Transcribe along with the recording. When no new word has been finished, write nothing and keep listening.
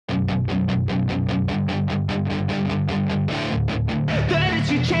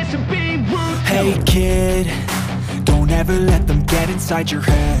Hey kid, don't ever let them get inside your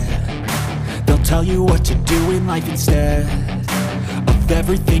head. They'll tell you what to do in life instead of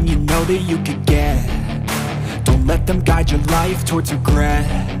everything you know that you could get. Don't let them guide your life towards regret.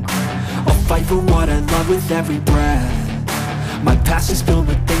 I'll fight for what I love with every breath. My past is filled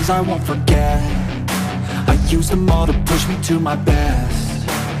with things I won't forget. I use them all to push me to my best.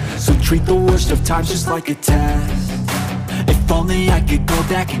 So treat the worst of times just like a test. If only I could go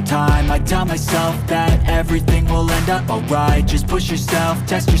back in time, I'd tell myself that everything will end up alright. Just push yourself,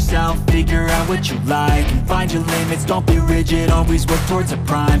 test yourself, figure out what you like, and find your limits, don't be rigid, always work towards a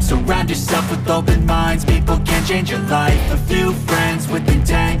prime. Surround yourself with open minds, people can change your life. A few friends with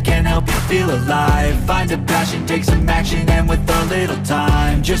intent can help you feel alive. Find a passion, take some action, and with a little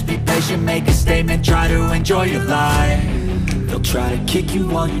time, just be patient, make a statement, try to enjoy your life. They'll try to kick you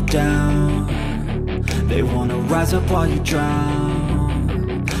while you're down. They wanna rise up while you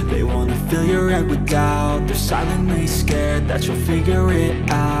drown. They wanna fill your head with doubt. They're silently scared that you'll figure it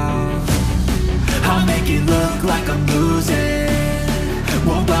out. I'll make it look like I'm losing,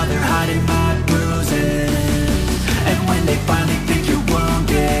 won't bother hiding my bruises. And when they finally think you're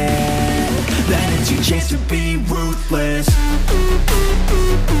wounded, then it's your chance to be ruthless.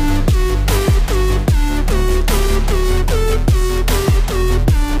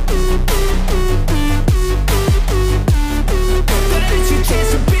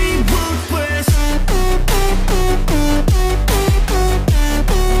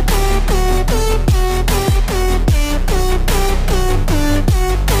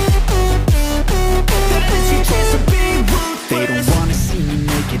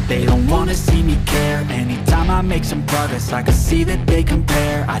 They don't wanna see me care. Anytime I make some progress, I can see that they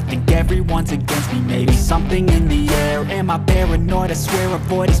compare. I think everyone's against me, maybe something in the air. Am I paranoid? I swear a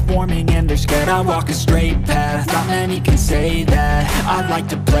void is forming and they're scared. I walk a straight path, not many can say that. I like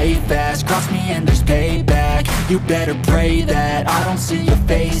to play fast, cross me and there's payback. You better pray that I don't see your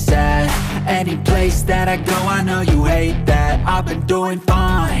face at any place that I go. I know you hate that. I've been doing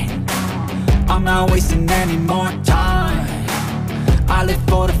fine, I'm not wasting any more time. I live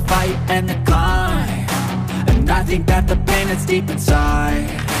for the fight and the climb, and I think that the pain that's deep inside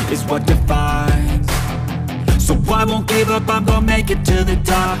is what defines. So I won't give up, I'm gonna make it to the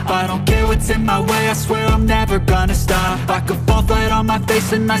top. I don't care what's in my way, I swear I'm never gonna stop. I could fall flat on my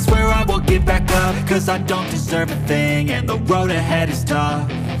face and I swear I will get back up, cause I don't deserve a thing and the road ahead is tough.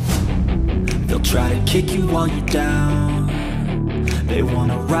 They'll try to kick you while you're down. They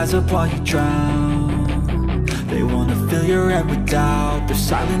wanna rise up while you drown. They wanna fill your head with doubt. They're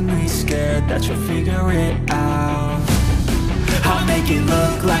silently scared that you'll figure it out. I'll make it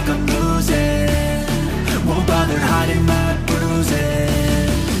look like I'm losing, won't bother hiding my bruises.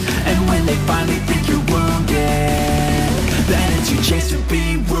 And when they finally think you're wounded, then it's your chance to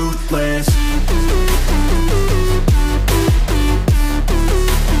be ruthless.